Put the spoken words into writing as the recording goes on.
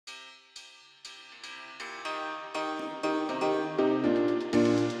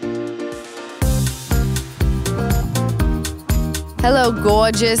Hello,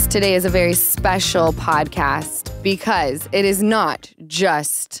 gorgeous. Today is a very special podcast because it is not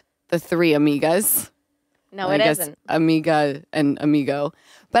just the three amigas. No, it isn't. Amiga and amigo.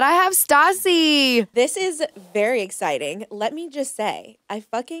 But I have Stassi. This is very exciting. Let me just say, I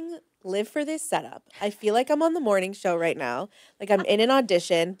fucking live for this setup. I feel like I'm on the morning show right now. Like I'm in an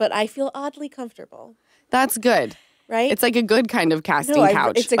audition, but I feel oddly comfortable. That's good. Right? It's like a good kind of casting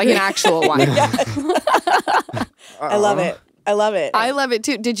couch. It's like an actual one. I love it. I love it. I love it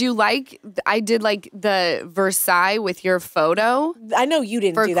too. Did you like, I did like the Versailles with your photo. I know you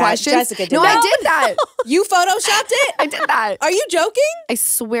didn't for do questions. that. Jessica did no, that. I did that. You photoshopped it? I did that. Are you joking? I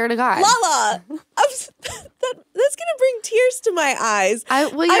swear to God. Lala, that's going to bring tears to my eyes.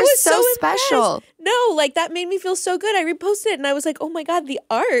 Well, you're I was so special. Impressed. No, like that made me feel so good. I reposted it and I was like, oh my God, the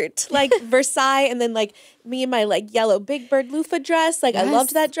art. Like Versailles and then like me in my like yellow Big Bird loofah dress. Like I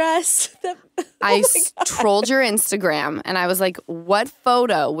loved that dress. I trolled your Instagram and I was like, what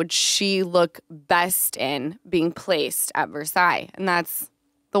photo would she look best in being placed at Versailles? And that's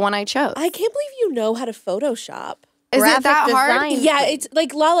the one I chose. I can't believe you know how to Photoshop. Is it that hard? Yeah, it's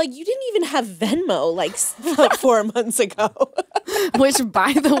like, Lala, you didn't even have Venmo like 4 months ago. Which,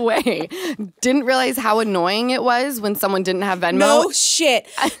 by the way, didn't realize how annoying it was when someone didn't have Venmo. No shit.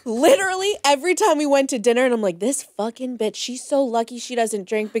 Literally, every time we went to dinner and I'm like, this fucking bitch, she's so lucky she doesn't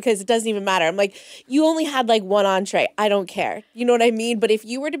drink because it doesn't even matter. I'm like, you only had like one entree. I don't care. You know what I mean? But if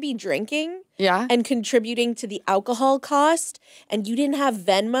you were to be drinking and contributing to the alcohol cost and you didn't have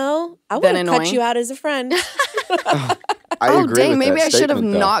Venmo, I would have cut you out as a friend. I agree dang, with maybe that I should have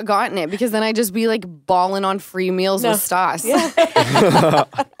statement, though. not gotten it because then I'd just be like balling on free meals with Stas. Yeah.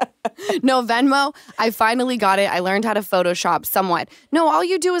 No, Venmo, I finally got it. I learned how to Photoshop somewhat. No, all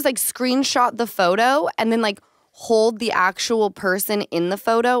you do is like screenshot the photo and then like hold the actual person in the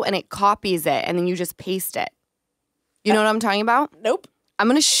photo and it copies it and then you just paste it. You know what I'm talking about? Nope. I'm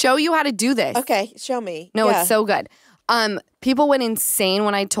going to show you how to do this. Okay, show me. No, it's so good. People went insane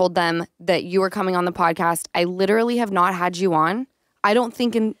when I told them that you were coming on the podcast. I literally have not had you on. I don't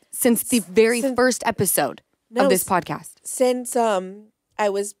think since the very first episode of this podcast. Since I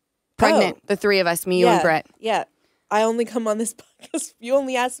was pregnant, the three of us, me, you, and Brett. Yeah, I only come on this podcast. You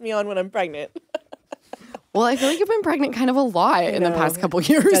only ask me on when I'm pregnant. Well, I feel like you've been pregnant kind of a lot in the past couple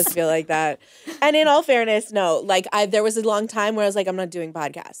years. It does feel like that. And in all fairness, no, like there was a long time where I was like, I'm not doing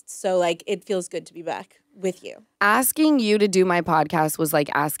podcasts. So like, it feels good to be back with you. Asking you to do my podcast was like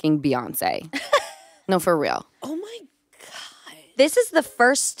asking Beyonce. No, for real. Oh my God. This is the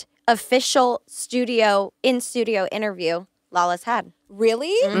first official in-studio interview Lala's had.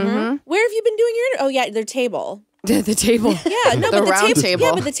 Really? Mm-hmm. Where have you been doing your Oh yeah, their table. The table. Yeah, no, the but round the table.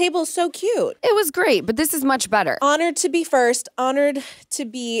 Yeah, but the table is so cute. It was great, but this is much better. Honored to be first. Honored to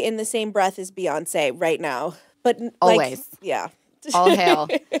be in the same breath as Beyonce right now. But always. Like, yeah. All hail.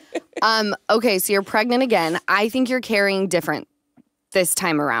 Okay, so you're pregnant again. I think you're carrying different this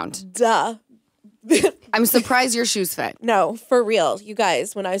time around. Duh. I'm surprised your shoes fit. No, for real. You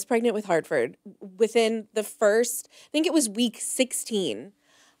guys, when I was pregnant with Hartford, within the first, I think it was week 16,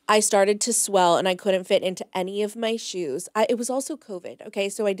 I started to swell and I couldn't fit into any of my shoes. It was also COVID, okay?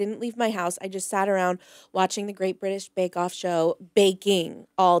 So I didn't leave my house. I just sat around watching the Great British Bake Off show, baking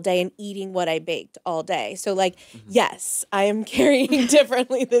all day and eating what I baked all day. So like, yes, I am carrying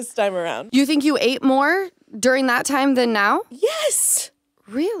differently this time around. You think you ate more during that time than now? Yes.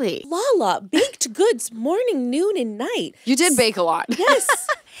 Really? Lala, baked goods morning, noon, and night. You did bake a lot. Yes.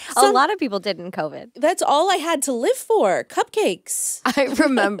 A lot of people did in COVID. That's all I had to live for. Cupcakes. I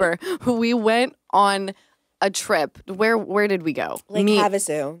remember we went on a trip. Where did we go? Lake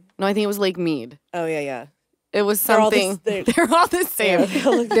Havasu. No, I think it was Lake Mead. Oh, yeah. It was something. They're all the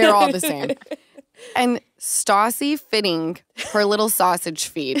same. They're all the same. And Stassi fitting her little sausage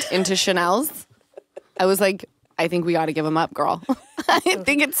feet into Chanel's. I was like, I think we got to give them up, girl. I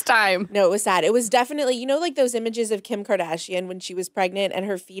think it's time. No, it was sad. It was definitely, you know, like those images of Kim Kardashian when she was pregnant and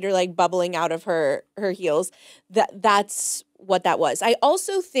her feet are like bubbling out of her heels. That's what that was. I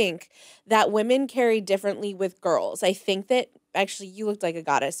also think that women carry differently with girls. I think that actually you looked like a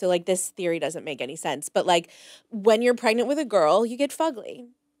goddess. So like this theory doesn't make any sense. But like when you're pregnant with a girl, you get fugly.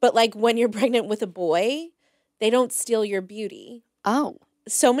 But like when you're pregnant with a boy, they don't steal your beauty. Oh.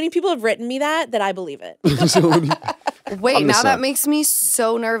 So many people have written me that I believe it. Wait, now that makes me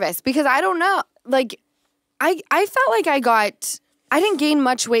so nervous because I don't know. Like, I felt like I didn't gain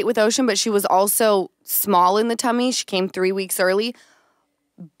much weight with Ocean, but she was also small in the tummy. She came 3 weeks early.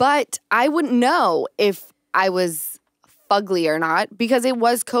 But I wouldn't know if I was fugly or not, because it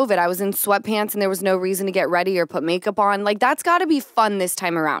was COVID. I was in sweatpants and there was no reason to get ready or put makeup on. Like, that's got to be fun this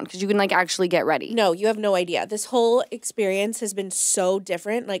time around because you can, like, actually get ready. No, you have no idea. This whole experience has been so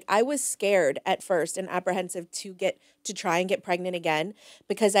different. Like, I was scared at first and apprehensive to try and get pregnant again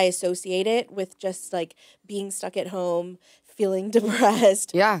because I associate it with just, like, being stuck at home, feeling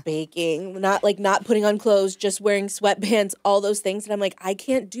depressed, baking, not putting on clothes, just wearing sweatpants, all those things. And I'm like, I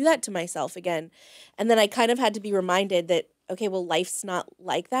can't do that to myself again. And then I kind of had to be reminded that, okay, well, life's not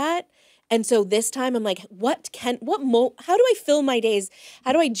like that. And so this time I'm like, how do I fill my days?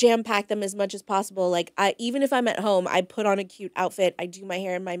 How do I jam pack them as much as possible? Like, even if I'm at home, I put on a cute outfit, I do my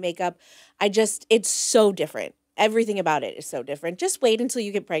hair and my makeup. It's so different. Everything about it is so different. Just wait until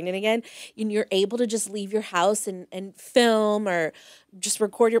you get pregnant again and you're able to just leave your house and film or just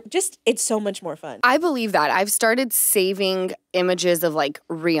record it's so much more fun. I believe that. I've started saving images of like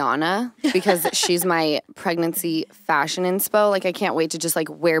Rihanna because she's my pregnancy fashion inspo. Like, I can't wait to just like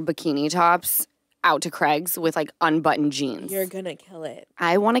wear bikini tops out to Craig's with like unbuttoned jeans. You're gonna kill it.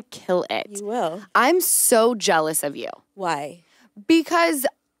 I want to kill it. You will. I'm so jealous of you. Why? Because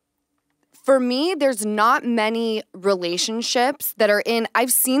for me, there's not many relationships that are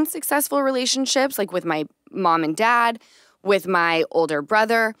I've seen successful relationships, like with my mom and dad, with my older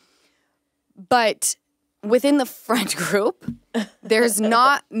brother, but within the friend group, there's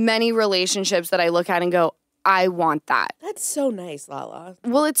not many relationships that I look at and go, I want that. That's so nice, Lala.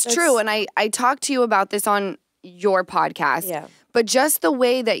 Well, that's true, and I talked to you about this on your podcast, yeah. But just the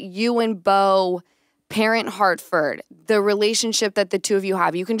way that you and Beau parent Hartford, the relationship that the two of you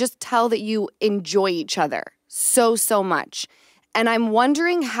have, you can just tell that you enjoy each other so, so much. And I'm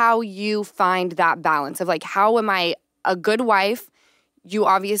wondering how you find that balance of like, how am I a good wife? You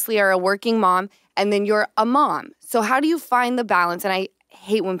obviously are a working mom, and then you're a mom. So how do you find the balance? And I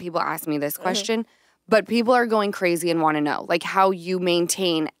hate when people ask me this question, but people are going crazy and want to know like how you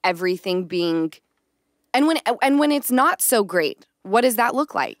maintain everything being, and when it's not so great. What does that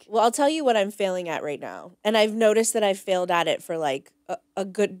look like? Well, I'll tell you what I'm failing at right now. And I've noticed that I've failed at it for like a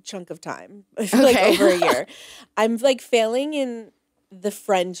good chunk of time. I feel like over a year. I'm like failing in the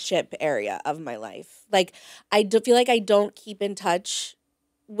friendship area of my life. Like, I feel like I don't keep in touch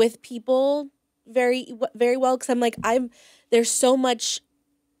with people very, very well because I'm like, there's so much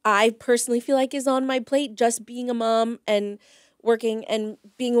I personally feel like is on my plate just being a mom and working and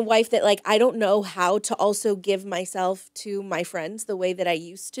being a wife that like I don't know how to also give myself to my friends the way that I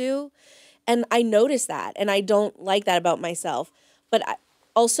used to. And I notice that and I don't like that about myself. But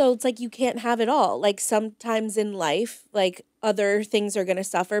also it's like you can't have it all. Like sometimes in life, like other things are going to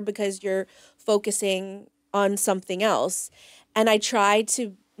suffer because you're focusing on something else. And I try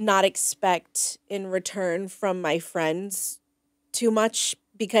to not expect in return from my friends too much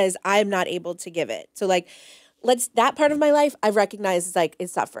because I'm not able to give it. So like that part of my life I've recognized is like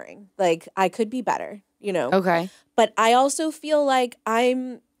it's suffering. Like I could be better, you know. Okay. But I also feel like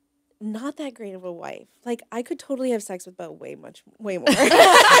I'm not that great of a wife. Like I could totally have sex with Beau way more.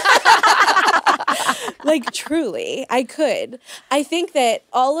 Like truly, I could. I think that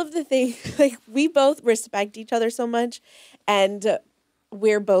all of the things like we both respect each other so much and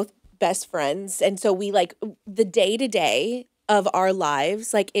we're both best friends and so we like the day-to-day of our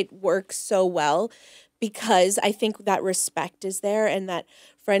lives, like it works so well. Because I think that respect is there and that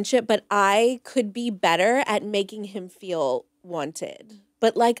friendship, but I could be better at making him feel wanted.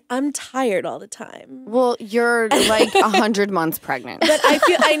 But like I'm tired all the time. Well, you're like 100 months pregnant. But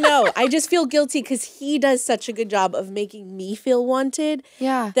I know. I just feel guilty because he does such a good job of making me feel wanted.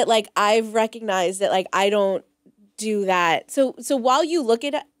 Yeah. That like I've recognized that like I don't do that. So while you look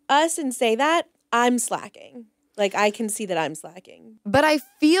at us and say that, I'm slacking. Like, I can see that I'm slacking. But I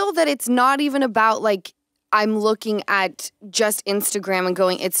feel that it's not even about, like, I'm looking at just Instagram and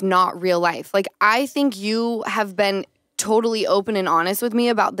going, it's not real life. Like, I think you have been totally open and honest with me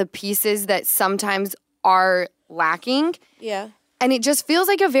about the pieces that sometimes are lacking. Yeah. And it just feels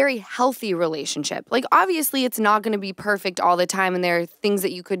like a very healthy relationship. Like, obviously, it's not going to be perfect all the time, and there are things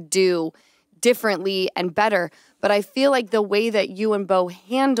that you could do differently and better. But I feel like the way that you and Beau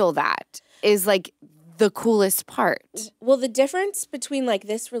handle that is, like, the coolest part. Well, the difference between like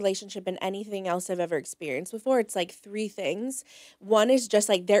this relationship and anything else I've ever experienced before, it's like three things. One is just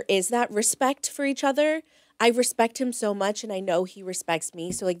like there is that respect for each other. I respect him so much and I know he respects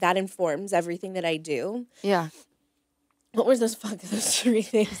me. So like that informs everything that I do. Yeah. What was those three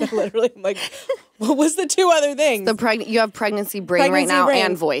things? I literally am like, what was the two other things? You have pregnancy brain right now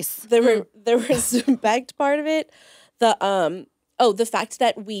and voice. The respect part of it. The fact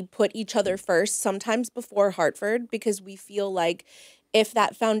that we put each other first, sometimes before Hartford, because we feel like if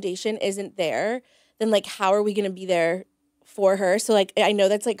that foundation isn't there, then like how are we going to be there for her. So like I know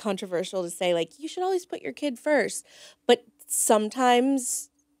that's like controversial to say like you should always put your kid first, but sometimes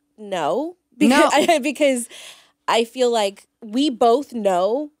no. Because I feel like we both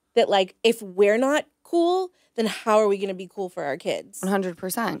know that like if we're not cool, then how are we going to be cool for our kids?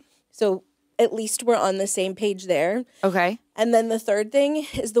 100%. So at least we're on the same page there. Okay. And then the third thing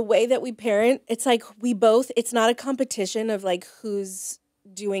is the way that we parent. It's like it's not a competition of like who's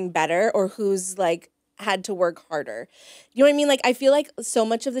doing better or who's like had to work harder. You know what I mean? Like I feel like so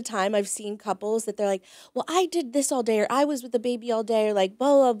much of the time I've seen couples that they're like, well, I did this all day or I was with the baby all day or like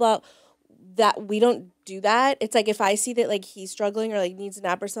blah, blah, blah. That we don't do that. It's like if I see that like he's struggling or like needs a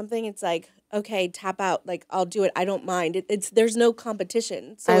nap or something, it's like, okay, tap out. Like I'll do it. I don't mind. There's no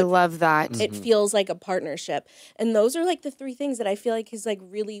competition. So I love that. It feels like a partnership. And those are like the three things that I feel like has like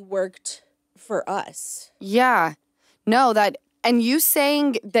really worked for us. Yeah. No, and you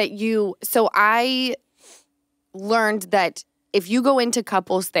saying that so I learned that if you go into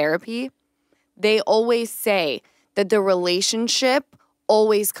couples therapy, they always say that the relationship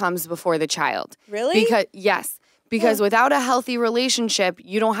always comes before the child. Really? Because without a healthy relationship,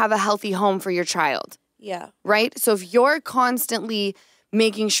 you don't have a healthy home for your child. Yeah. Right? So if you're constantly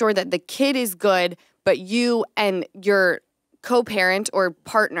making sure that the kid is good, but you and your co-parent or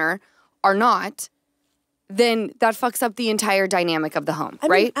partner are not, then that fucks up the entire dynamic of the home,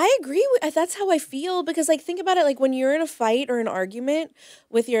 right? Mean, I agree. That's how I feel because like think about it, like when you're in a fight or an argument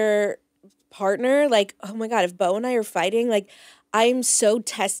with your partner, like, oh my God, if Bo and I are fighting, like I'm so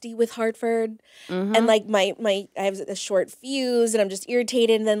testy with Hartford and like I have a short fuse and I'm just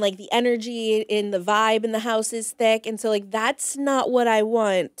irritated and then like the energy in the vibe in the house is thick. And so like that's not what I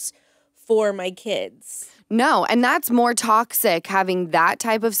want for my kids. No, and that's more toxic having that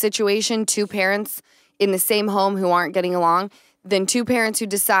type of situation, two parents in the same home who aren't getting along, than two parents who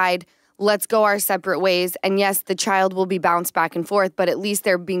decide, let's go our separate ways. And yes, the child will be bounced back and forth, but at least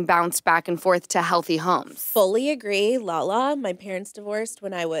they're being bounced back and forth to healthy homes. Fully agree. Lala, my parents divorced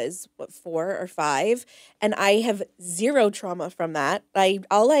when I was, 4 or 5, and I have zero trauma from that.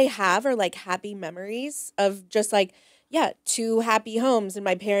 All I have are like happy memories of just like, two happy homes, and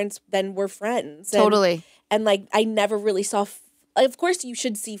my parents then were friends. Totally. And like, I never really saw of course you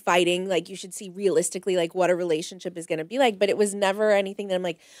should see fighting, like you should see realistically like what a relationship is going to be like, but it was never anything that I'm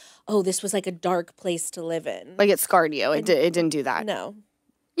like, oh, this was like a dark place to live in. Like it scarred you. It didn't do that. No.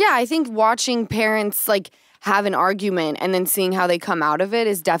 Yeah, I think watching parents like have an argument and then seeing how they come out of it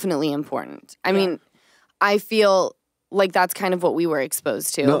is definitely important. I mean, I feel like that's kind of what we were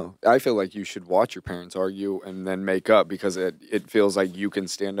exposed to. No, I feel like you should watch your parents argue and then make up because it feels like you can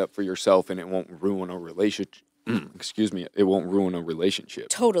stand up for yourself and it won't ruin a relationship. Excuse me, it won't ruin a relationship.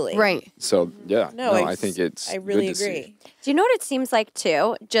 Totally. Right. So, I think it's I really good to agree. see. Do you know what it seems like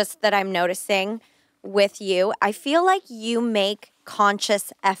too? Just that I'm noticing with you, I feel like you make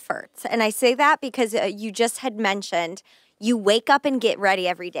conscious efforts. And I say that because you just had mentioned you wake up and get ready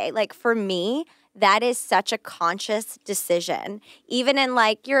every day. Like for me, that is such a conscious decision. Even in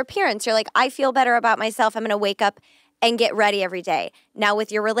like your appearance, you're like, I feel better about myself. I'm going to wake up and get ready every day. Now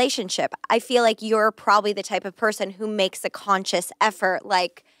with your relationship, I feel like you're probably the type of person who makes a conscious effort.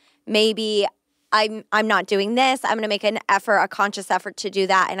 Like maybe I'm not doing this. I'm going to make a conscious effort to do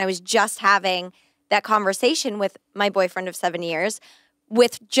that. And I was just having that conversation with my boyfriend of 7 years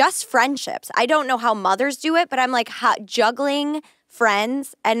with just friendships. I don't know how mothers do it, but I'm like juggling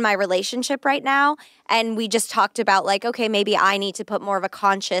friends and my relationship right now. And we just talked about like, okay, maybe I need to put more of a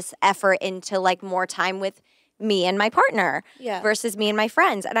conscious effort into like more time with me and my partner versus me and my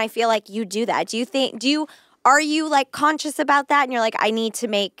friends. And I feel like you do that. Are you like conscious about that? And you're like, I need to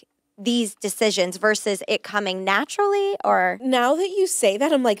make these decisions versus it coming naturally? Or now that you say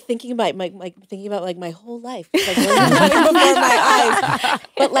that, I'm like thinking about my whole life, like running before my eyes.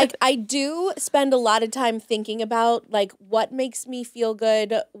 But like I do spend a lot of time thinking about like what makes me feel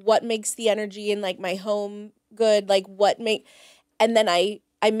good, what makes the energy in like my home good, like and then I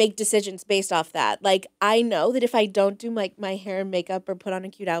make decisions based off that. Like I know that if I don't do my hair and makeup or put on a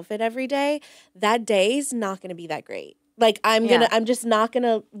cute outfit every day, that day's not going to be that great. Like I'm just not going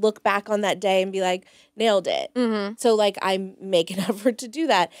to look back on that day and be like, nailed it. Mm-hmm. So like I make an effort to do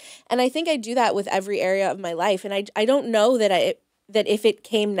that. And I think I do that with every area of my life. And I don't know that if it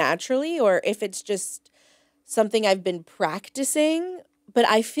came naturally or if it's just something I've been practicing. But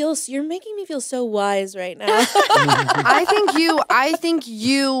you're making me feel so wise right now. I think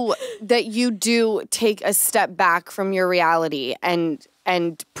you do take a step back from your reality and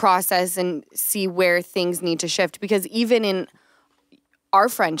process and see where things need to shift. Because even in our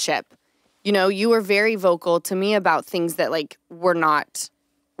friendship, you were very vocal to me about things that like were not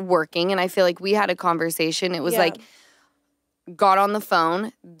working. And I feel like we had a conversation. It was like, got on the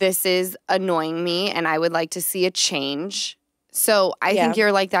phone. This is annoying me, and I would like to see a change. So I think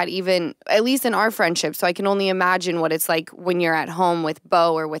you're like that even, at least in our friendship. So I can only imagine what it's like when you're at home with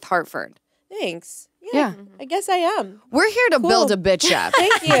Bo or with Hartford. Thanks. Yeah. I guess I am. We're here to build a bitch up.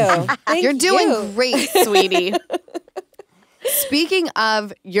 Thank you. You're doing great, sweetie. Speaking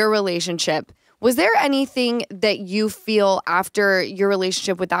of your relationship, was there anything that you feel after your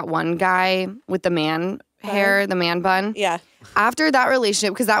relationship with that one guy with the man hair, the man bun? Yeah. After that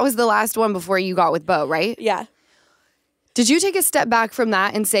relationship, because that was the last one before you got with Bo, right? Yeah. Did you take a step back from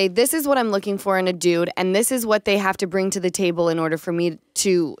that and say, this is what I'm looking for in a dude, and this is what they have to bring to the table in order for me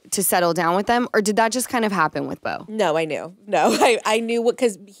to settle down with them? Or did that just kind of happen with Bo? No, I knew. No, I knew what,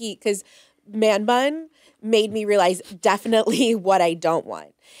 because man bun made me realize definitely what I don't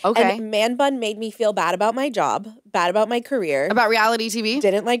want. Okay. And man bun made me feel bad about my job, bad about my career. About reality TV?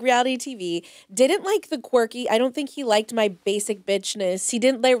 Didn't like reality TV. Didn't like the quirky. I don't think he liked my basic bitchness. He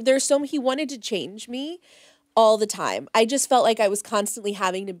didn't like, he wanted to change me all the time. I just felt like I was constantly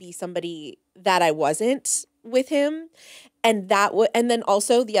having to be somebody that I wasn't with him. And and then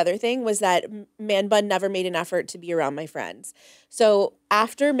also the other thing was that man bun never made an effort to be around my friends. So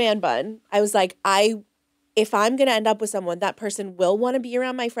after man bun, I was like, if I'm going to end up with someone, that person will want to be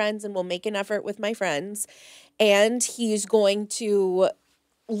around my friends and will make an effort with my friends. And he's going to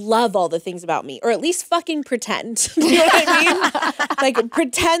love all the things about me, or at least fucking pretend. You know what I mean? Like,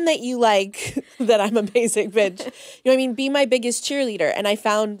 pretend that you like that I'm a basic bitch. You know what I mean? Be my biggest cheerleader. And I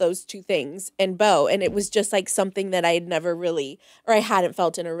found those two things in Bo, and it was just like something that I had never really, or I hadn't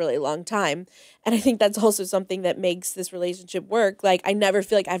felt in a really long time. And I think that's also something that makes this relationship work. Like, I never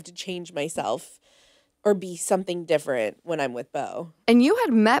feel like I have to change myself or be something different when I'm with Bo. And you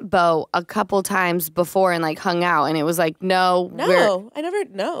had met Bo a couple times before and like hung out, and it was like, no. I never,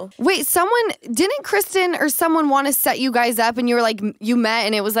 no. Wait, didn't Kristen or someone want to set you guys up and you were like, you met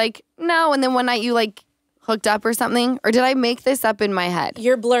and it was like, no, and then one night you like hooked up or something? Or did I make this up in my head?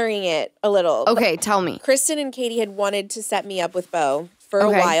 You're blurring it a little. Okay, tell me. Kristen and Katie had wanted to set me up with Bo for a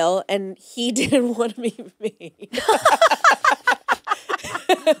while, and he didn't want to meet me.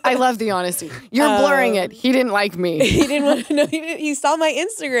 I love the honesty. You're blurring it. He didn't like me. He didn't want to know. He saw my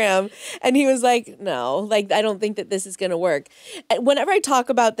Instagram and he was like, no, like, I don't think that this is going to work. And whenever I talk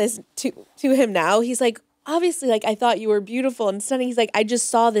about this to him now, he's like, obviously, like, I thought you were beautiful and stunning. He's like, I just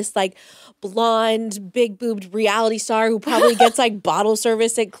saw this like blonde, big boobed reality star who probably gets like bottle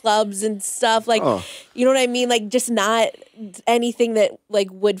service at clubs and stuff. Like, you know what I mean? Like, just not anything that like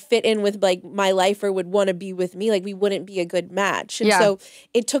would fit in with like my life or would want to be with me. Like, we wouldn't be a good match. And so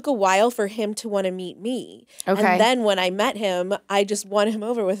it took a while for him to want to meet me. Okay. And then when I met him, I just won him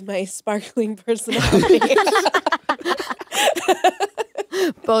over with my sparkling personality.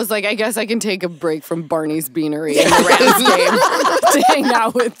 Bo's like, I guess I can take a break from Barney's Beanery in the Rams game to hang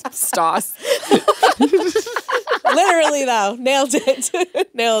out with Stas. Literally, though. Nailed it.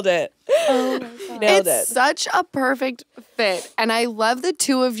 Nailed it. Oh my God. It's such a perfect fit. And I love the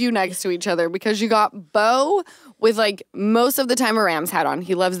two of you next to each other because you got Bo with like most of the time a Rams hat on.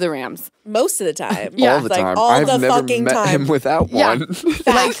 He loves the Rams. Most of the time. Yeah. All the time. I've never met him without one.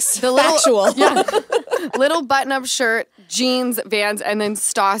 Facts. Like factual. Little button-up shirt, jeans, Vans, and then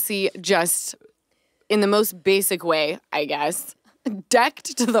Stassi just in the most basic way, I guess,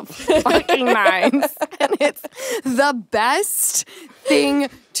 decked to the fucking nines. And it's the best thing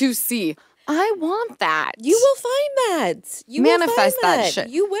to see. I want that. You will find that. You manifest will find that shit.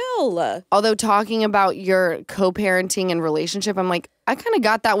 You will. Although talking about your co-parenting and relationship, I'm like, I kind of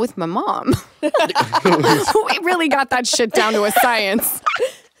got that with my mom. We really got that shit down to a science.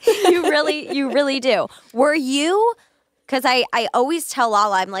 You really do. Were you, because I always tell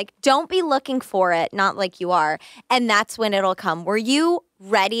Lala, I'm like, don't be looking for it, not like you are. And that's when it'll come. Were you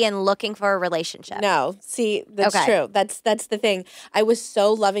ready and looking for a relationship? No. See, that's true. That's the thing. I was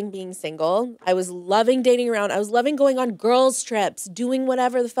so loving being single. I was loving dating around. I was loving going on girls' trips, doing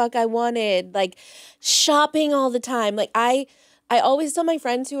whatever the fuck I wanted, like shopping all the time. Like I always tell my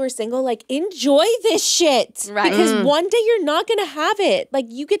friends who are single, like, enjoy this shit. Right. Because one day you're not going to have it. Like,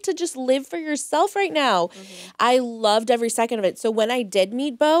 you get to just live for yourself right now. Mm-hmm. I loved every second of it. So when I did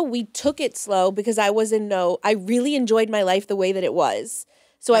meet Bo, we took it slow because I really enjoyed my life the way that it was.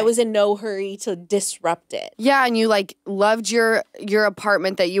 So I was in no hurry to disrupt it. Yeah, and you like loved your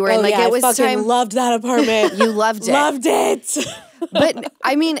apartment that you were in. Like it was I loved that apartment. You loved it. Loved it. But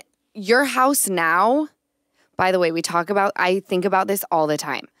I mean, your house now, by the way, I think about this all the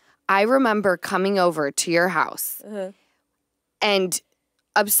time. I remember coming over to your house and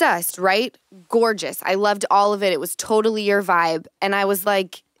obsessed, right? Gorgeous. I loved all of it. It was totally your vibe. And I was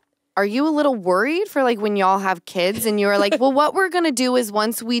like, are you a little worried for like when y'all have kids and you're like, well, what we're going to do is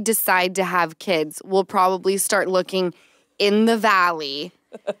once we decide to have kids, we'll probably start looking in the valley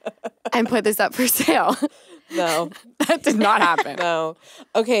and put this up for sale? No. That did not happen. No.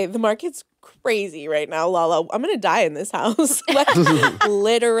 Okay, the market's crazy right now, Lala. I'm going to die in this house. Like,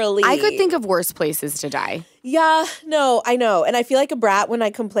 literally. I could think of worse places to die. Yeah, no, I know. And I feel like a brat when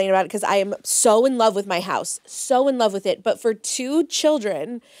I complain about it because I am so in love with my house, so in love with it. But for 2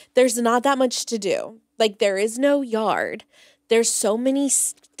 children, there's not that much to do. Like, there is no yard. There's so many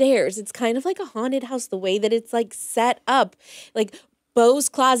stairs. It's kind of like a haunted house, the way that it's like set up. Like, Beau's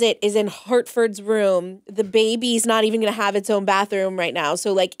closet is in Hartford's room. The baby's not even going to have its own bathroom right now.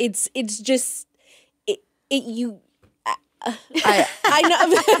 So like it's just you. I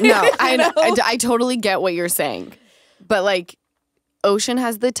know. No, I know. I totally get what you're saying, but like, Ocean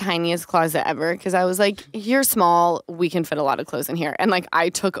has the tiniest closet ever because I was like, you're small, we can fit a lot of clothes in here. And like, I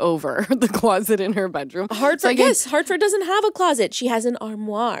took over the closet in her bedroom. Hartford, yes, Hartford doesn't have a closet. She has an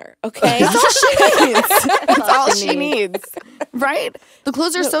armoire, okay? That's all she needs. That's all she needs, right? The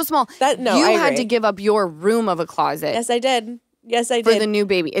clothes are so small. I had agree. to give up your room of a closet. Yes, I did. For the new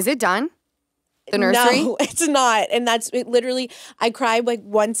baby. Is it done? The nursery? No, it's not. And that's it. Literally, I cry like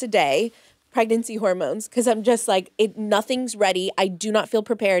once a day. Pregnancy hormones, because I'm just like, nothing's ready. I do not feel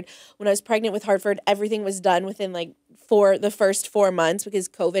prepared. When I was pregnant with Hartford, everything was done within like the first 4 months because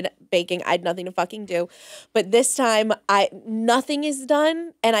COVID baking, I had nothing to fucking do. But this time, nothing is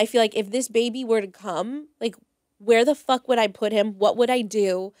done. And I feel like if this baby were to come, like, where the fuck would I put him? What would I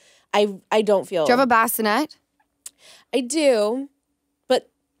do? I don't feel. Do you have a bassinet? I do.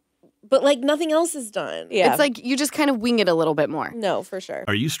 But like nothing else is done. Yeah. It's like you just kind of wing it a little bit more. No, for sure.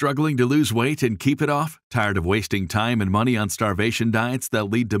 Are you struggling to lose weight and keep it off? Tired of wasting time and money on starvation diets that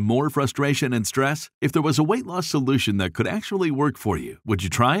lead to more frustration and stress? If there was a weight loss solution that could actually work for you, would you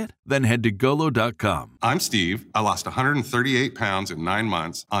try it? Then head to Golo.com. I'm Steve. I lost 138 pounds in 9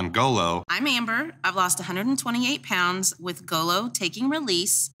 months on Golo. I'm Amber. I've lost 128 pounds with Golo taking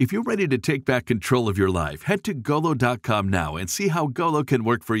release. If you're ready to take back control of your life, head to Golo.com now and see how Golo can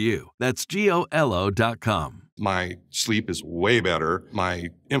work for you. That's GOLO.com. My sleep is way better. My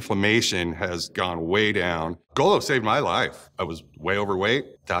inflammation has gone way down. Golo saved my life. I was way overweight.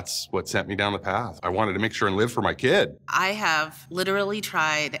 That's what sent me down the path. I wanted to make sure and live for my kid. I have literally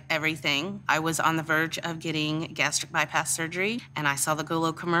tried everything. I was on the verge of getting gastric bypass surgery, and I saw the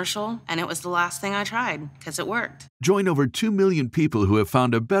Golo commercial, and it was the last thing I tried because it worked. Join over 2 million people who have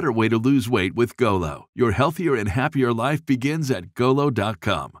found a better way to lose weight with Golo. Your healthier and happier life begins at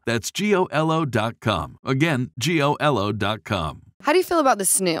Golo.com. That's GOLO.com. Again, GOLO.com. How do you feel about the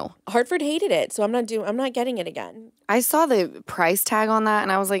snoo? Hartford hated it, so I'm not getting it again. I saw the price tag on that,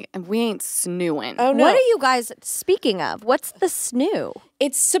 and I was like, we ain't snooing. Oh, no. What are you guys speaking of? What's the snoo?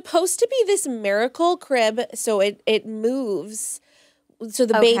 It's supposed to be this miracle crib, so it moves. So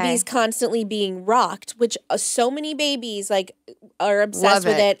the baby's constantly being rocked, which so many babies like are obsessed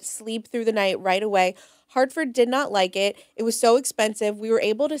with it, sleep through the night right away. Hartford did not like it. It was so expensive. We were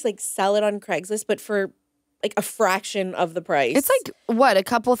able to like sell it on Craigslist, but for like a fraction of the price. It's like, what, a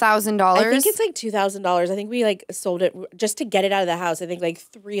couple $1,000? I think it's like $2,000. I think we like sold it just to get it out of the house. I think like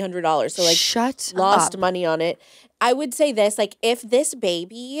 $300. So like lost money on it. I would say this, like if this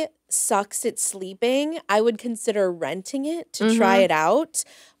baby sucks at sleeping, I would consider renting it to try it out.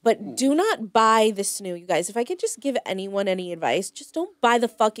 But do not buy the snoo, you guys. If I could just give anyone any advice, just don't buy the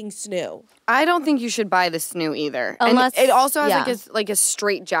fucking snoo. I don't think you should buy the snoo either. Unless, and it also has like a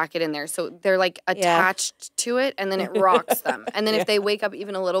straight jacket in there. So they're like attached to it and then it rocks them. And then if they wake up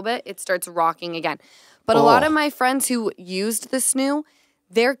even a little bit, it starts rocking again. But a lot of my friends who used the snoo,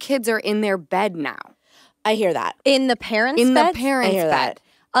 their kids are in their bed now. I hear that. In the parents' bed? In the parents' bed. That.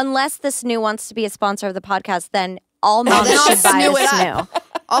 Unless the snoo wants to be a sponsor of the podcast, then all moms should buy a snoo.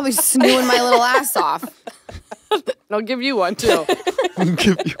 I'll be snooing my little ass off. I'll give you one too.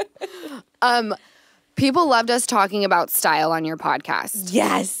 People loved us talking about style on your podcast.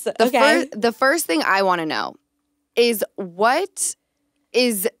 Yes. The first thing I want to know is what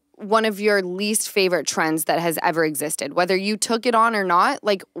is one of your least favorite trends that has ever existed? Whether you took it on or not,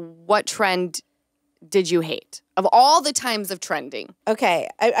 like what trend did you hate of all the times of trending? Okay.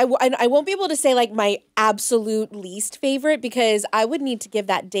 I won't be able to say like my absolute least favorite because I would need to give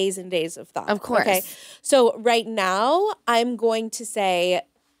that days and days of thought. Of course. Okay. So right now I'm going to say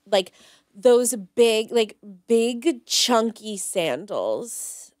like those big chunky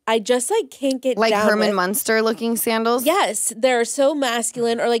sandals. I just like can't get like down Herman with. Munster looking sandals. Yes, they're so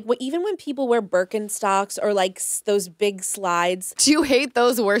masculine. Or like even when people wear Birkenstocks or like those big slides. Do you hate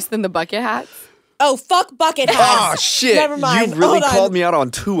those worse than the bucket hats? Oh, fuck bucket hats. Oh, shit. Never mind. You really Hold on. called me out on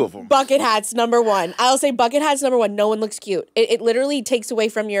 2 of them. Bucket hats, number 1. I'll say bucket hats, number 1. No one looks cute. It literally takes away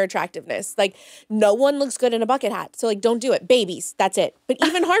from your attractiveness. Like, no one looks good in a bucket hat. So, like, don't do it. Babies, that's it. But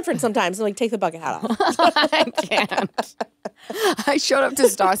even Hartford sometimes, like, take the bucket hat off. I can't. I showed up to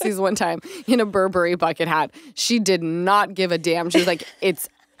Stassi's one time in a Burberry bucket hat. She did not give a damn. She was like, it's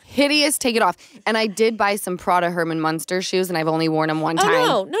hideous, take it off. And I did buy some Prada Herman Munster shoes, and I've only worn them one time.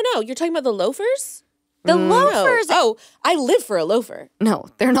 Oh, no. You're talking about the loafers? The loafers. Oh, I live for a loafer. No,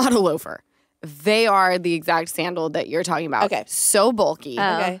 they're not a loafer. They are the exact sandal that you're talking about. Okay. So bulky.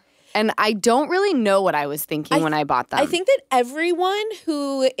 Okay. And I don't really know what I was thinking when I bought them. I think that everyone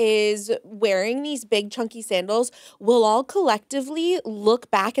who is wearing these big chunky sandals will all collectively look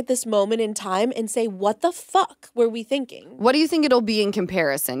back at this moment in time and say, what the fuck were we thinking? What do you think it'll be in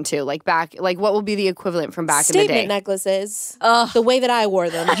comparison to? Like what will be the equivalent from back in the day? Statement necklaces. The way that I wore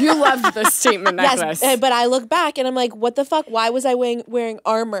them. You loved the statement necklace. Yes, but I look back and I'm like, what the fuck? Why was I wearing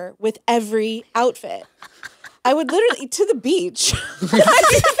armor with every outfit? I would literally, to the beach.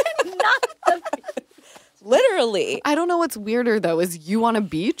 Literally. I don't know what's weirder though, is you on a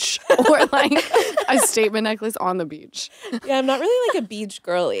beach or like a statement necklace on the beach? Yeah, I'm not really like a beach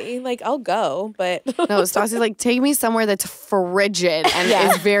girly. Like, I'll go, but No, Stassi's like, take me somewhere that's frigid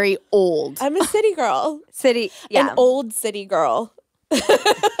and is very old. I'm a city girl. Yeah. An old city girl.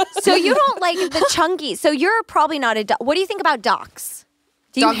 So you don't like the chunky. So you're probably not a what do you think about Docs?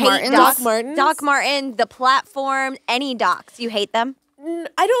 Do you Doc hate Martens? Doc Doc Martens? Doc Marten, the platform, any Docs. You hate them?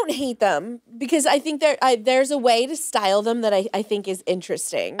 I don't hate them because I think there's a way to style them that I think is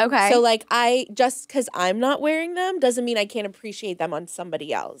interesting. Okay. So like just because I'm not wearing them doesn't mean I can't appreciate them on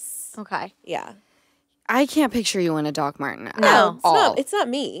somebody else. Okay. Yeah. I can't picture you in a Doc Marten at No. all. It's not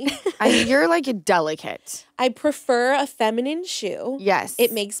me. You're like a delicate. I prefer a feminine shoe. Yes.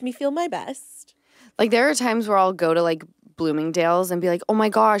 It makes me feel my best. Like there are times where I'll go to like Bloomingdale's and be like, oh my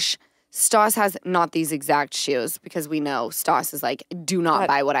gosh, Stas has not these exact shoes, because we know Stas is like, do not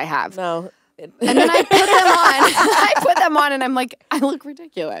buy what I have. No. And then I put them on. I put them on and I'm like, I look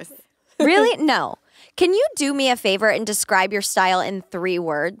ridiculous. Really? No. Can you do me a favor and describe your style in 3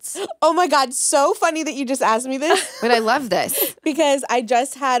 words? Oh my God, so funny that you just asked me this. But I love this. Because I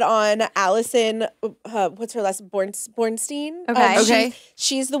just had on Allison, what's her last, Bornstein? Okay. Okay.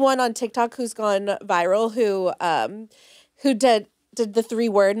 She's the one on TikTok who's gone viral who did the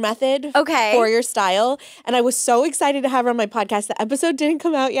 3-word method for your style. And I was so excited to have her on my podcast. The episode didn't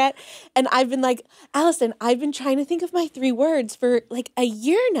come out yet. And I've been like, Allison, I've been trying to think of my 3 words for like a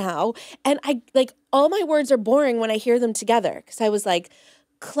year now. And I like all my words are boring when I hear them together. Because I was like,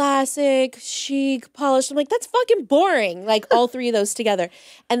 classic, chic, polished. I'm like, that's fucking boring. Like all 3 of those together.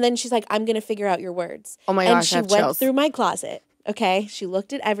 And then she's like, I'm going to figure out your words. Oh my and gosh, she I have went chills. through my closet. Okay. She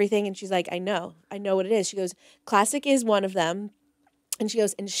looked at everything and she's like, I know what it is. She goes, classic is one of them. And she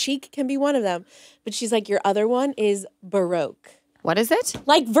goes, and chic can be one of them. But she's like, your other one is Baroque. What is it?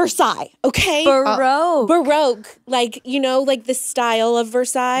 Like Versailles, okay? Baroque. Baroque. Like, you know, like the style of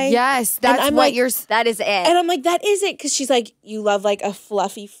Versailles. Yes, that's I'm what like, you're... That is it. And I'm like, that is it. Because she's like, you love like a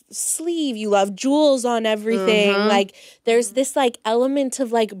fluffy sleeve. You love jewels on everything. Like, there's this like element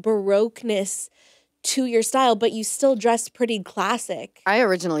of like Baroqueness to your style, but you still dress pretty classic. I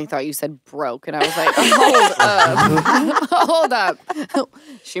originally thought you said broke, and I was like, hold up. Hold up.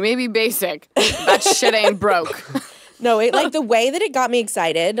 She may be basic. That shit ain't broke. No, it like the way that it got me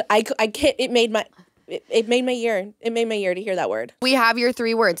excited. It made my year. It made my year to hear that word. We have your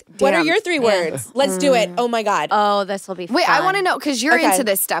 3 words. What are Damn. your 3 words? Let's do it. Oh my God. Oh, this will be fun. Wait, I want to know, because you're Okay. into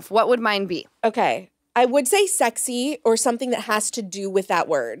this stuff. What would mine be? Okay. I would say sexy or something that has to do with that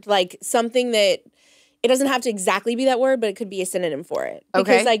word. Like something that it doesn't have to exactly be that word, but it could be a synonym for it. Because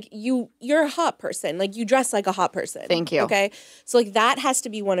Okay. like you're a hot person. Like you dress like a hot person. Thank you. Okay. So like that has to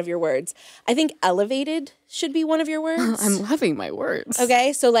be one of your words. I think elevated should be one of your words. I'm loving my words.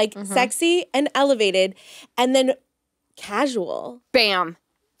 Okay. So like sexy and elevated, and then casual. Bam.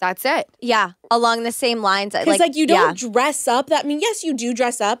 That's it. Yeah, along the same lines. Because like you don't dress up. Yes, you do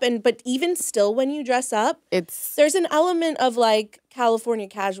dress up, but even still when you dress up, there's an element of like California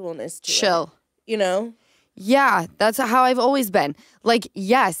casualness to it. Chill. You know? Yeah, that's how I've always been. Like,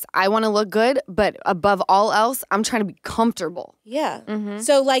 yes, I want to look good, but above all else, I'm trying to be comfortable. Yeah.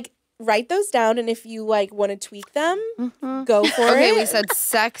 So like write those down, and if you like want to tweak them, go for it. Okay, we said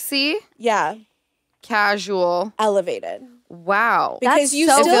sexy, Yeah. casual, Elevated. Wow. Because That's you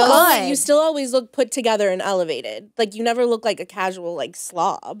so still good. you still always look put together and elevated. Like you never look like a casual like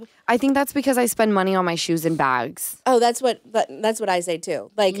slob. I think that's because I spend money on my shoes and bags. Oh, that's what I say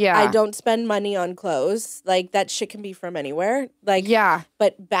too. Like Yeah. I don't spend money on clothes. Like that shit can be from anywhere. Like Yeah.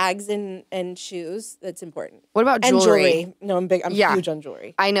 but bags and shoes, that's important. What about And jewelry? jewelry. No, I'm huge on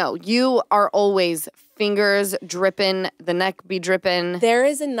jewelry. I know. You are always fingers dripping, the neck be dripping. There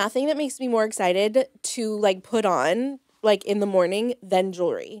is nothing that makes me more excited to like put on like in the morning than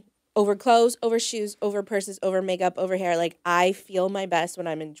jewelry. Over clothes, over shoes, over purses, over makeup, over hair. Like I feel my best when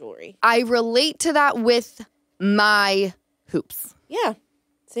I'm in jewelry. I relate to that with my hoops. Yeah.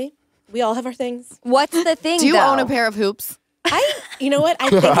 See? We all have our things. What's the thing, Do you though? own a pair of hoops? You know what? I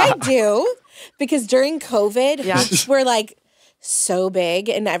think I do because during COVID, Yeah. hoops were like so big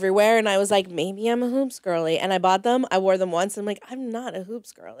and everywhere. And I was like, maybe I'm a hoops girly. And I bought them. I wore them once. And I'm like, I'm not a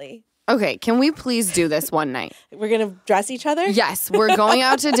hoops girly. Okay, can we please do this one night? We're going to dress each other? Yes, we're going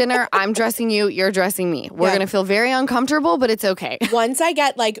out to dinner. I'm dressing you, you're dressing me. We're Yeah. going to feel very uncomfortable, but it's okay. Once I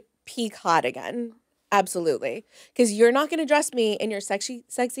get like peak hot again. Absolutely. Because you're not going to dress me in your sexy,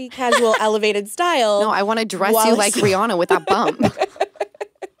 casual, elevated style. No, I want to dress you while- like Rihanna with that bump.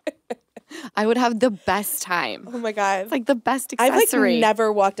 I would have the best time. Oh my God. It's like the best I've like accessory.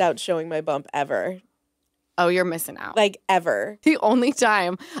 never walked out showing my bump ever. Oh, you're missing out. Like ever. The only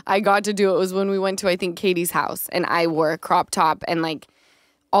time I got to do it was when we went to, I think, Katie's house and I wore a crop top and like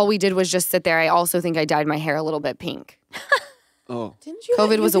all we did was just sit there. I also think I dyed my hair a little bit pink. Oh. Didn't you?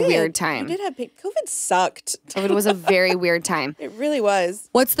 COVID you was a did. weird time. You did have pink. COVID sucked. COVID was a very weird time. It really was.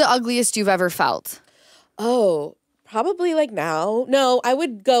 What's the ugliest you've ever felt? Oh, probably like now. No, I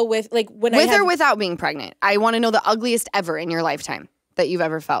would go with like when With I had, or without being pregnant? I want to know the ugliest ever in your lifetime that you've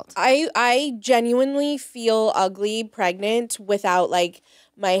ever felt. I genuinely feel ugly pregnant without like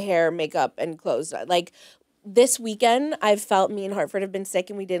my hair, makeup, and clothes. Like this weekend, I've felt me and Hartford have been sick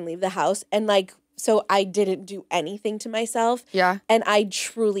and we didn't leave the house. And like, so I didn't do anything to myself. Yeah. And I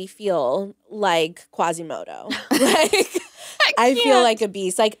truly feel like Quasimodo. Like I feel like a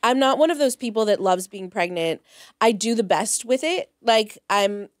beast. Like I'm not one of those people that loves being pregnant. I do the best with it. Like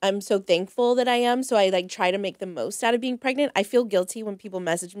I'm so thankful that I am. So I like try to make the most out of being pregnant. I feel guilty when people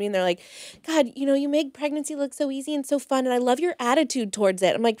message me and they're like, God, you know, you make pregnancy look so easy and so fun. And I love your attitude towards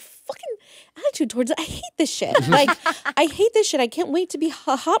it. I'm like, fucking attitude towards it. I hate this shit. Like I hate this shit. I can't wait to be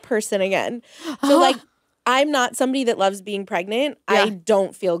a hot person again. So like I'm not somebody that loves being pregnant. Yeah. I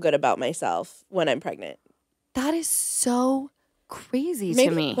don't feel good about myself when I'm pregnant. That is so crazy Maybe,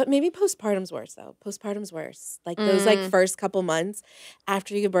 to me. But maybe postpartum's worse though. Postpartum's worse. Like those like first couple months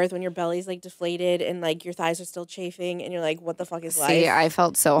after you give birth when your belly's like deflated and like your thighs are still chafing and you're like, what the fuck is life? See, I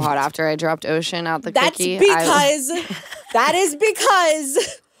felt so hot after I dropped Ocean out the That's cookie. because that is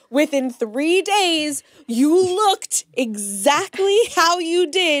because within 3 days you looked exactly how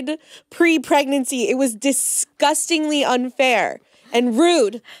you did pre-pregnancy. It was disgustingly unfair and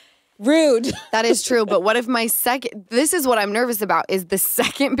rude. That is true, but what if my second, this is what I'm nervous about, is the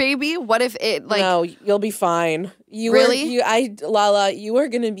second baby? What if it like, No, you'll be fine. Really? Lala, you are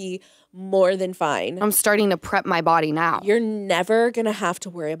going to be more than fine. I'm starting to prep my body now. You're never going to have to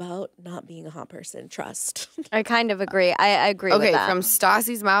worry about not being a hot person. Trust. I kind of agree. I agree with Okay, that. from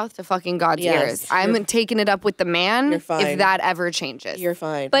Stassi's mouth to fucking God's Yes, ears. I'm taking it up with the man You're fine. if that ever changes. You're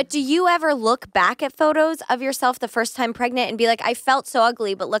fine. But do you ever look back at photos of yourself the first time pregnant and be like, I felt so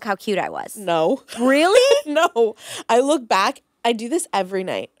ugly, but look how cute I was? no. Really? No. I look back. I do this every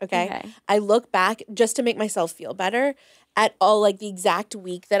night, okay? Okay. I look back just to make myself feel better at all, like the exact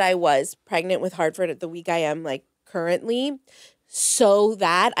week that I was pregnant with Hartford at the week I am like currently, so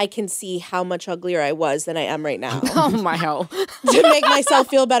that I can see how much uglier I was than I am right now. Oh my hell. To make myself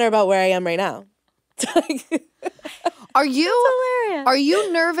feel better about where I am right now. Are you hilarious. Are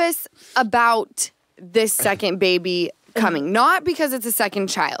you nervous about this second baby coming? Not because it's a second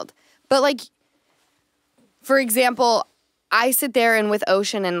child, but like, for example, I sit there and with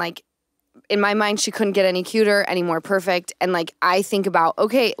Ocean and like, in my mind, she couldn't get any cuter, any more perfect. And like, I think about,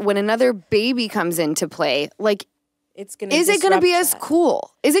 okay, when another baby comes into play, like, It's gonna is it going to disrupt be as that.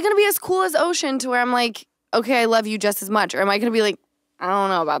 cool? Is it going to be as cool as Ocean to where I'm like, okay, I love you just as much? Or am I going to be like, I don't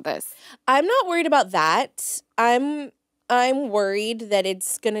know about this? I'm not worried about that. I'm worried that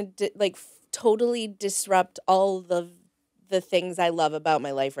it's gonna totally disrupt all the things I love about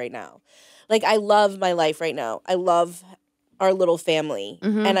my life right now. Like I love my life right now. I love our little family,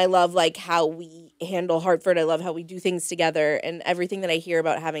 and I love like how we handle Hartford. I love how we do things together, and everything that I hear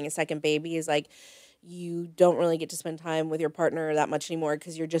about having a second baby is like you don't really get to spend time with your partner that much anymore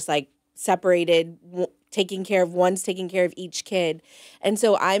because you're just like separated, taking care of each kid. And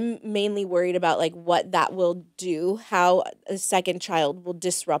so I'm mainly worried about like what that will do, how a second child will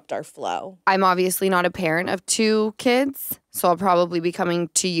disrupt our flow. I'm obviously not a parent of 2 kids, so I'll probably be coming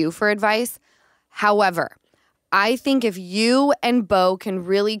to you for advice. However, I think if you and Beau can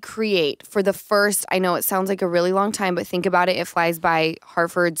really create for the first, I know it sounds like a really long time, but think about it, it flies by.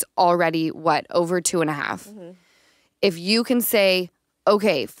 Hartford's already, over 2.5. Mm-hmm. If you can say,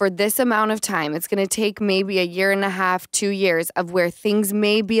 okay, for this amount of time, it's going to take maybe 1.5 years, 2 years of where things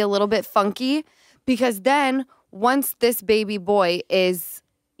may be a little bit funky, because then once this baby boy is,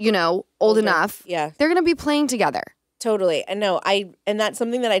 old enough, they're going to be playing together. Totally. And no, and that's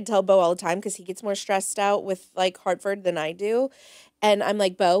something that I tell Beau all the time because he gets more stressed out with like Hartford than I do. And I'm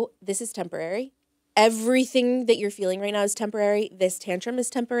like, Beau, this is temporary. Everything that you're feeling right now is temporary. This tantrum is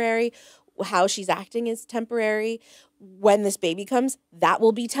temporary. How she's acting is temporary. When this baby comes, that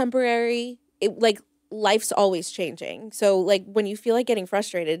will be temporary. Life's always changing. So like when you feel like getting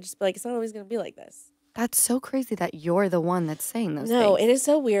frustrated, just be like, it's not always going to be like this. That's so crazy that you're the one that's saying those things. No, it is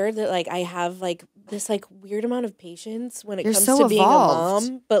so weird that like I have like this like weird amount of patience when it You're comes so to being a evolved.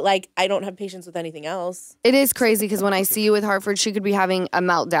 mom, but like I don't have patience with anything else. It is crazy because when I see you with Hartford, she could be having a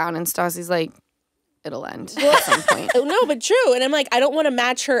meltdown and Stassi's like, it'll end at some point. No, but true. And I'm like, I don't want to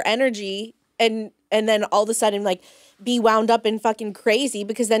match her energy and then all of a sudden like be wound up and fucking crazy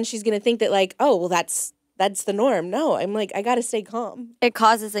because then she's going to think that like, oh, well, that's the norm. No, I'm like, I got to stay calm. It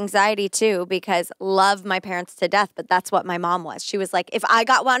causes anxiety too because love my parents to death, but that's what my mom was. She was like, if I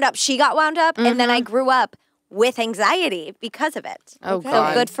got wound up, she got wound up, and then I grew up with anxiety because of it. Oh, Okay. God.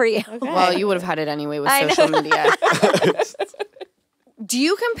 So good for you. Okay. Well, you would have had it anyway with social media. Do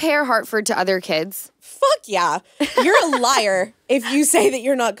you compare Hartford to other kids? Fuck yeah. You're a liar if you say that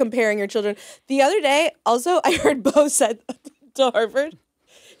you're not comparing your children. The other day, also, I heard Beau said to Hartford,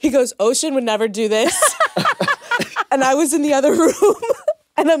 he goes, Ocean would never do this. And I was in the other room.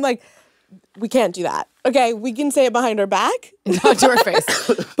 And I'm like, we can't do that. Okay, we can say it behind her back. Not to her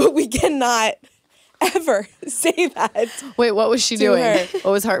face. But we cannot ever say that. Wait, what was she doing? her.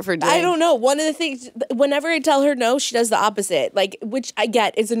 What was Hartford doing? I don't know. One of the things, whenever I tell her no, she does the opposite. Like, which I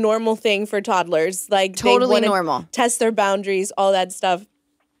get is a normal thing for toddlers. Like, Totally they wanna normal. test their boundaries, all that stuff.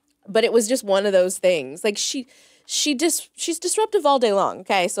 But it was just one of those things. Like, she's disruptive all day long.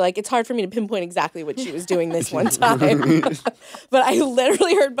 Okay, so like it's hard for me to pinpoint exactly what she was doing this one time. But I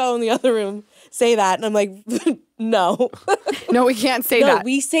literally heard Beau in the other room say that, and I'm like, no. No, we can't say No, that.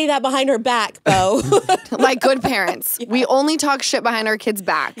 we say that behind her back, Beau. Like good parents. Yeah. We only talk shit behind our kids'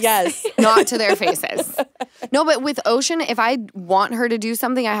 backs. Yes. Not to their faces. No, but with Ocean, if I want her to do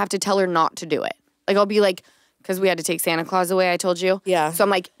something, I have to tell her not to do it. Like I'll be like, because we had to take Santa Claus away, I told you. Yeah. So I'm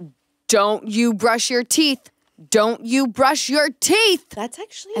like, don't you brush your teeth. Don't you brush your teeth. That's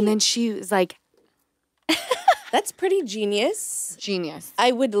actually... And then she was like... That's pretty genius. Genius.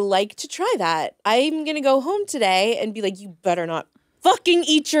 I would like to try that. I'm going to go home today and be like, you better not fucking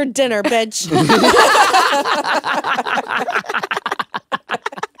eat your dinner, bitch.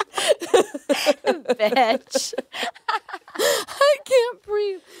 Bitch. I can't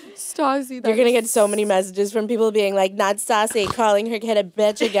breathe. Stassi, You're going to get so many messages from people being like, not Stassi, calling her kid a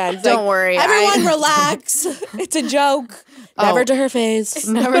bitch again. It's Don't like, worry. Everyone relax. It's a joke. Never to her face.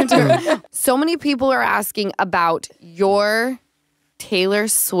 Never to her. So many people are asking about your Taylor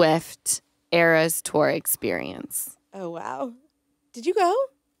Swift Eras Tour experience. Oh, wow. Did you go?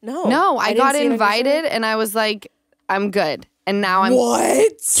 No. No, I didn't got see it on your invited story. and I was like, I'm good. And now I'm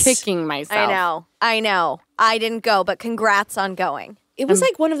What? kicking myself. I know. I didn't go, but congrats on going. It was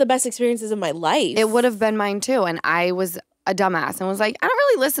like one of the best experiences of my life. It would have been mine too. And I was a dumbass and was like, I don't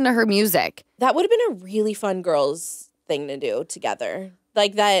really listen to her music. That would have been a really fun girls thing to do together.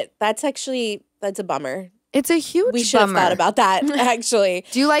 Like that's a bummer. It's a huge We should have thought about that, actually.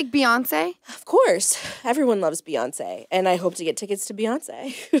 Do you like Beyonce? Of course. Everyone loves Beyonce. And I hope to get tickets to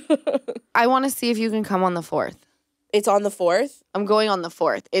Beyonce. I want to see if you can come on the 4th. It's on the 4th? I'm going on the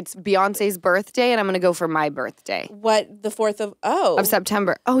 4th. It's Beyonce's birthday, and I'm going to go for my birthday. What, the 4th of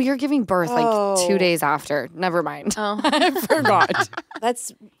September. Oh, you're giving birth like 2 days after. Never mind. Oh, I forgot.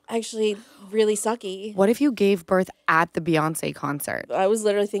 That's actually really sucky. What if you gave birth at the Beyonce concert? I was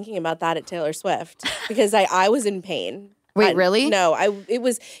literally thinking about that at Taylor Swift because I was in pain. Wait, really? No,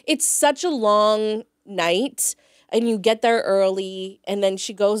 it's such a long night. And you get there early, and then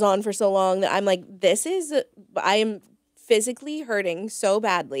she goes on for so long that I'm like, I am physically hurting so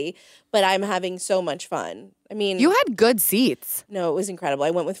badly, but I'm having so much fun. I mean, You had good seats. no, it was incredible. I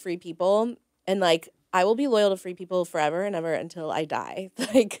went with free people, and like, I will be loyal to Free People forever and ever until I die.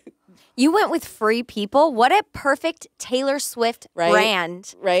 Like, you went with Free People. What a perfect Taylor Swift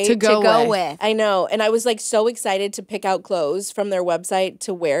brand to go with. I know. And I was like so excited to pick out clothes from their website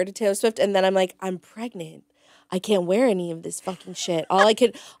to wear to Taylor Swift. And then I'm like, I'm pregnant. I can't wear any of this fucking shit. All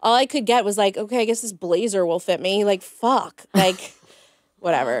I could get was like, okay, I guess this blazer will fit me. Like, fuck. Like,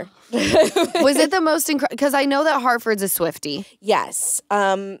 whatever. Was it the most incredible? Because I know that Hartford's a Swiftie. Yes.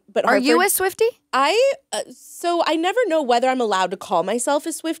 But are you a Swiftie? So I never know whether I'm allowed to call myself a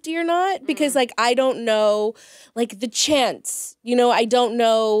Swiftie or not because like I don't know like the chants. You know, I don't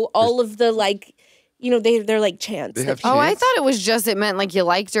know all of the like. You know, they're like chants. Oh, I thought it meant like you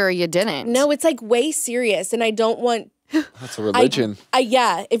liked her or you didn't. No, it's like way serious, and I don't want. That's a religion.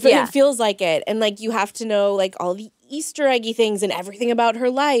 It feels like it, and like you have to know like all the Easter eggy things and everything about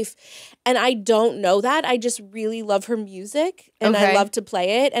her life, and I don't know that. I just really love her music, and I love to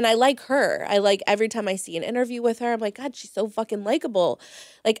play it, and I like her. I like every time I see an interview with her, I'm like, God, she's so fucking likable.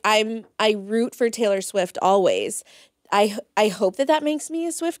 Like I root for Taylor Swift always. I hope that makes me a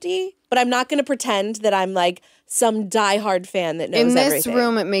Swiftie, but I'm not going to pretend that I'm like some diehard fan that knows everything. In this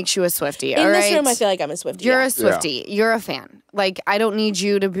room, it makes you a Swiftie, In this room, I feel like I'm a Swiftie. You're a Swiftie. Yeah. You're a fan. Like, I don't need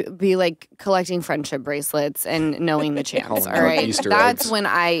you to be like collecting friendship bracelets and knowing the chants, all right? That's when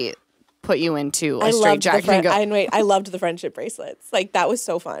I put you into a straight jacket and go. I loved the friendship bracelets. Like, that was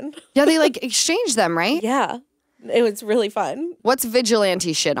so fun. Yeah, they like exchange them, right? Yeah. It was really fun. What's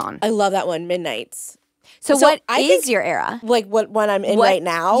vigilante shit on? I love that one, Midnights. So what is your era? Like what one I'm in right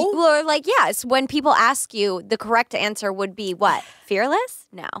now? Or like, yes, when people ask you, the correct answer would be what? Fearless?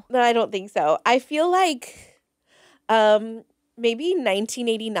 No. No, I don't think so. I feel like maybe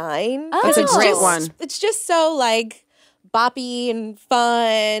 1989. Oh. That's a great one. It's just so like boppy and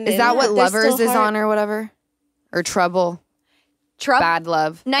fun. Is that what Lovers is on or whatever? Or Trouble? Bad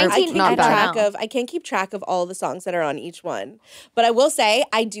Love. I can't keep track of all the songs that are on each one. But I will say,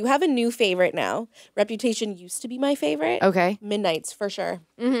 I do have a new favorite now. Reputation used to be my favorite. Okay. Midnights, for sure.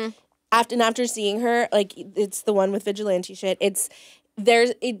 Mm-hmm. After seeing her, like, it's the one with vigilante shit.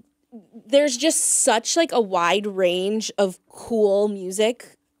 There's just such, like, a wide range of cool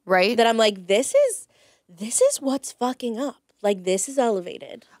music. Right. That I'm like, this is what's fucking up. Like, this is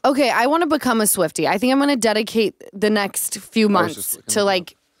elevated. Okay, I want to become a Swiftie. I think I'm going to dedicate the next few months to,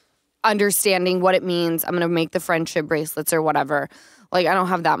 like, understanding what it means. I'm going to make the friendship bracelets or whatever. Like, I don't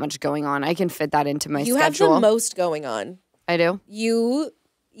have that much going on. I can fit that into my schedule. You have the most going on. I do?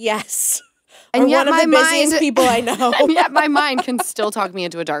 Yes. And yet one of the busiest people I know. And yet my mind can still talk me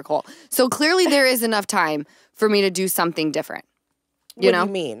into a dark hole. So clearly there is enough time for me to do something different. What do you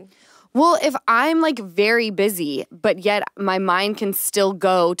mean? Well, if I'm like very busy, but yet my mind can still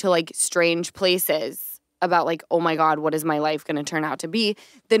go to like strange places about like, oh my God, what is my life going to turn out to be?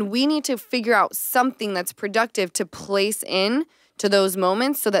 Then we need to figure out something that's productive to place in to those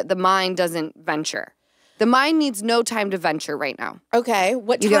moments so that the mind doesn't venture. The mind needs no time to venture right now. Okay.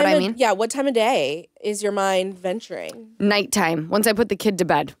 You get what I mean? Yeah. What time of day is your mind venturing? Nighttime, once I put the kid to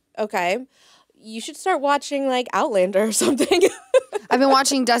bed. Okay. You should start watching like Outlander or something. I've been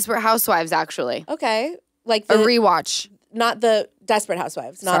watching Desperate Housewives, actually. Okay. Like a rewatch. Not the Desperate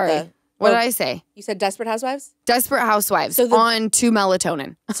Housewives. What did I say? You said Desperate Housewives? Desperate Housewives on 2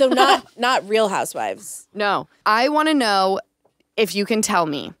 melatonin. So not Real Housewives. No. I want to know if you can tell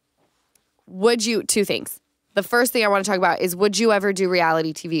me, two things. The first thing I want to talk about is, would you ever do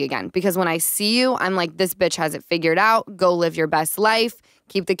reality TV again? Because when I see you, I'm like, this bitch has it figured out. Go live your best life.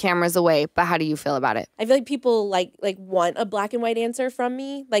 Keep the cameras away. But how do you feel about it? I feel like people like want a black and white answer from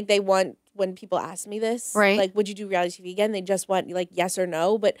me. Like they want, when people ask me this, right? Like, would you do reality TV again? They just want like yes or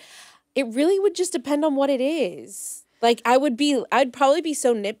no. But it really would just depend on what it is. Like I'd probably be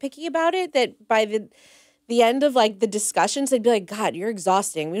so nitpicky about it that by the end of like the discussions, they'd be like, God, you're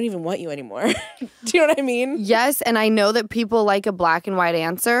exhausting. We don't even want you anymore. Do you know what I mean? Yes, and I know that people like a black and white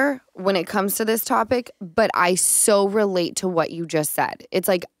answer when it comes to this topic, but I so relate to what you just said. It's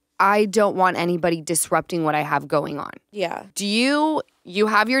like, I don't want anybody disrupting what I have going on. Yeah. Do you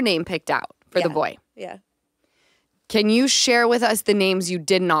have your name picked out for the boy? Yeah. Can you share with us the names you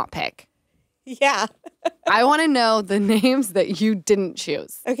did not pick? Yeah. I want to know the names that you didn't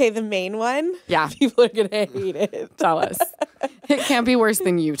choose. Okay, the main one? Yeah. People are going to hate it. Tell us. It can't be worse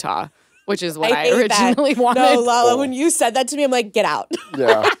than Utah, which is what I originally wanted. No, Lala, when you said that to me, I'm like, get out.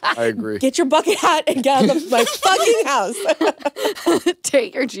 Yeah, I agree. Get your bucket hat and get out of my fucking house.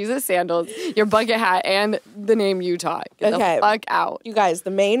 Take your Jesus sandals, your bucket hat, and the name Utah. Get the fuck out. You guys,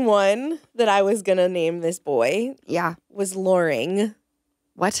 the main one that I was going to name this boy was Loring.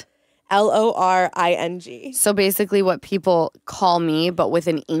 What? Loring. So basically what people call me, but with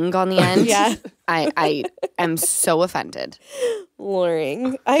an ing on the end. Yeah. I am so offended.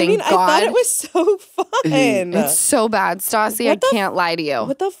 Loring. Thank I God. thought it was so fun. It's so bad, Stassi. I can't lie to you.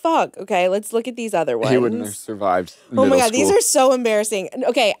 What the fuck? Okay, let's look at these other ones. He wouldn't have survived Oh my God, school. these are so embarrassing.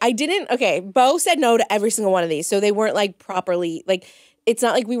 Okay, Bo said no to every single one of these, so they weren't like properly, like, it's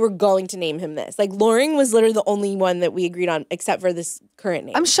not like we were going to name him this. Like, Loring was literally the only one that we agreed on, except for this current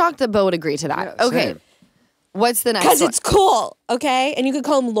name. I'm shocked that Bo would agree to that. Yeah, okay. same. What's the next one? Because it's cool, okay? And you could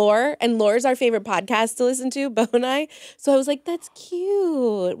call him Lore, and Lore's our favorite podcast to listen to, Bo and I. So I was like, that's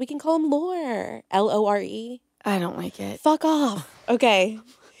cute. We can call him Lore. Lore. I don't like it. Fuck off. Okay.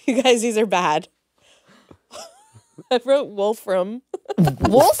 You guys, these are bad. I wrote Wolfram.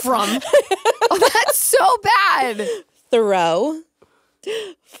 Wolfram? Oh, that's so bad. Thoreau.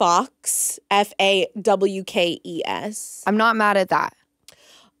 Fox. Fawkes. I'm not mad at that.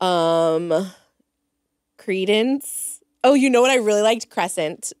 Credence. Oh, you know what I really liked?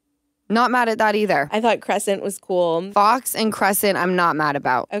 Crescent. Not mad at that either. I thought Crescent was cool. Fox and Crescent, I'm not mad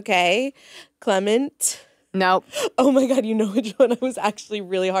about. Okay. Clement. Nope. Oh my God, you know which one I was actually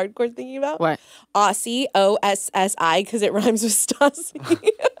really hardcore thinking about? What? Aussie, OSSI, because it rhymes with Stassi.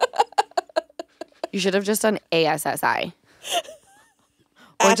 You should have just done ASSI.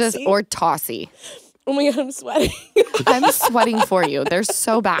 Or Tossy. Oh my God, I'm sweating. I'm sweating for you. They're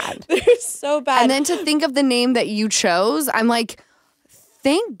so bad. They're so bad. And then to think of the name that you chose, I'm like,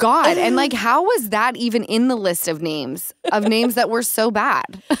 thank God. And like, how was that even in the list of names that were so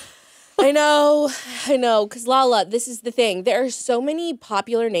bad? I know. Because Lala, this is the thing. There are so many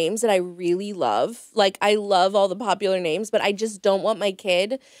popular names that I really love. Like, I love all the popular names, but I just don't want my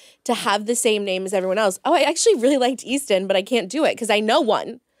kid to have the same name as everyone else. Oh, I actually really liked Easton, but I can't do it because I know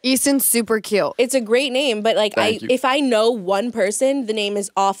one. Easton's super cute. It's a great name, but like, if I know one person, the name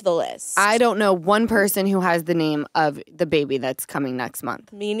is off the list. I don't know one person who has the name of the baby that's coming next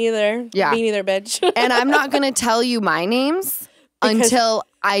month. Me neither. Yeah. Me neither, bitch. And I'm not going to tell you my names until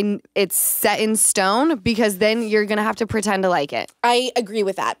it's set in stone, because then you're going to have to pretend to like it. I agree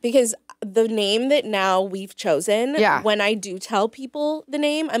with that, because the name that now we've chosen, when I do tell people the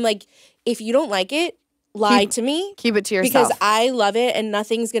name, I'm like, if you don't like it, lie to me. Keep it to yourself. Because I love it and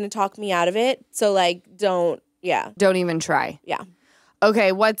nothing's going to talk me out of it. So like, don't even try. Yeah.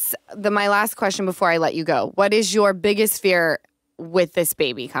 Okay, what's my last question before I let you go? What is your biggest fear with this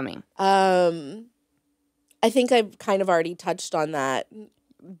baby coming? I think I've kind of already touched on that.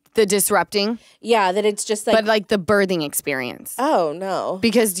 The disrupting? Yeah, that it's just like... But like the birthing experience. Oh, no.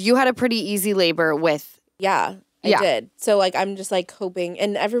 Because you had a pretty easy labor with... Yeah, I did. So like, I'm just like hoping,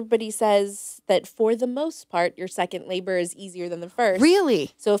 and everybody says that for the most part, your second labor is easier than the first.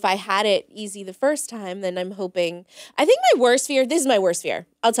 Really? So if I had it easy the first time, then I'm hoping... I think my worst fear, this is my worst fear.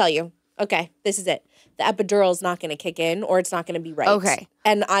 I'll tell you. Okay, this is it. The epidural is not going to kick in, or it's not going to be right. Okay.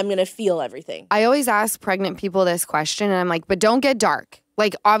 And I'm going to feel everything. I always ask pregnant people this question, and I'm like, but don't get dark.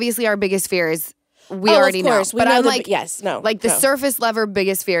 Like, obviously our biggest fear is we already know. But I'm like, the surface level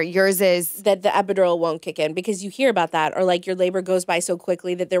biggest fear, yours is that the epidural won't kick in, because you hear about that, or like your labor goes by so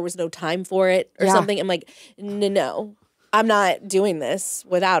quickly that there was no time for it or something. I'm like, no, I'm not doing this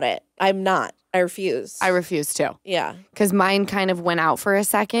without it. I'm not. I refuse. I refuse to. Yeah. Because mine kind of went out for a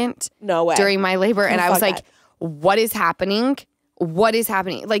second. No way. During my labor, and I was like, that. what is happening? What is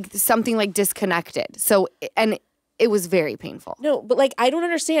happening? Like something like disconnected. So, and it was very painful. No, but like, I don't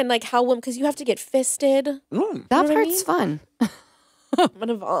understand like how, because you have to get fisted. That part's fun. I'm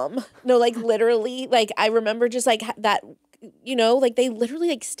gonna vom. No, like literally, like I remember just like that, you know, like they literally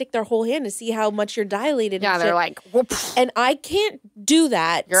like stick their whole hand to see how much you're dilated. Yeah, and they're shit. like, whoop. And I can't do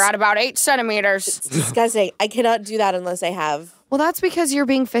that. You're at about 8 centimeters. It's disgusting. I cannot do that unless I have. Well, that's because you're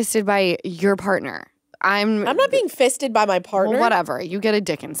being fisted by your partner. I'm not being fisted by my partner. Well, whatever. You get a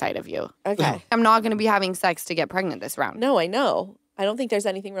dick inside of you. Okay. I'm not going to be having sex to get pregnant this round. No, I know. I don't think there's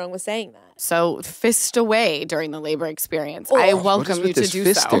anything wrong with saying that. So fist away during the labor experience. I welcome you to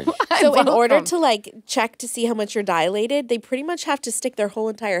do so. So in order to like check to see how much you're dilated, they pretty much have to stick their whole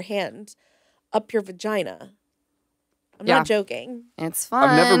entire hand up your vagina. I'm not joking. It's fun.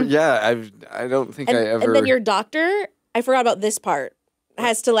 I don't think I ever. And then your doctor, I forgot about this part,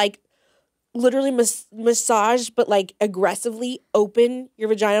 has to like literally massage, but like aggressively open your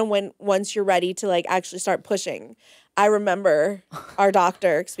vagina once you're ready to like actually start pushing. I remember our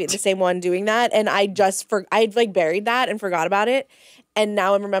doctor, the same one, doing that, and I'd like buried that and forgot about it. And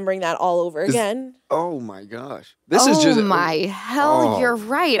now I'm remembering that all over again. Oh my gosh. This is just. Oh my hell, you're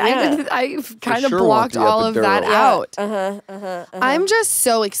right. Yeah. I've kind of sure blocked want the all of that epidural. out. I'm just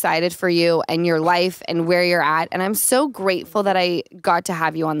so excited for you and your life and where you're at. And I'm so grateful that I got to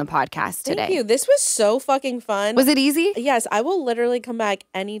have you on the podcast today. Thank you. This was so fucking fun. Was it easy? Yes, I will literally come back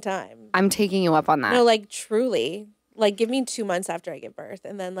anytime. I'm taking you up on that. No, like truly. Like give me 2 months after I give birth.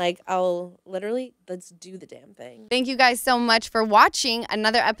 And then like I'll literally, let's do the damn thing. Thank you guys so much for watching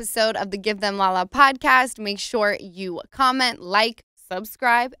another episode of the Give Them Lala podcast. Make sure you comment, like,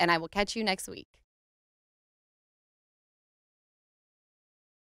 subscribe, and I will catch you next week.